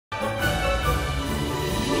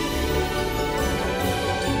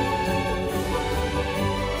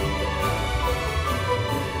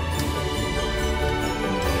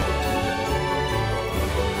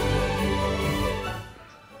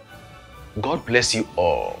God bless you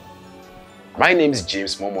all. My name is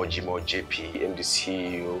James Momo Jimo JP, MD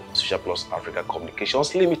CEO, Social Plus Africa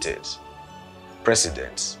Communications Limited,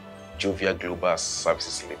 President, Jovia Global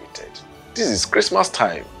Services Limited. This is Christmas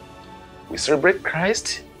time. We celebrate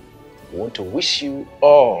Christ. We want to wish you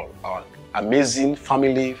all, our amazing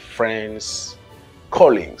family, friends,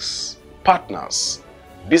 colleagues, partners,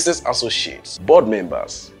 business associates, board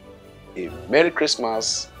members, a Merry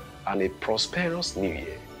Christmas and a prosperous New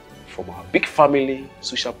Year. From our big family,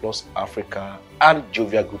 Social Plus Africa and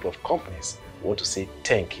Jovia Group of Companies, we want to say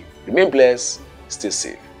thank you. Remain blessed, stay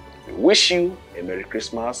safe. We wish you a Merry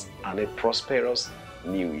Christmas and a prosperous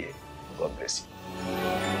New Year. God bless you.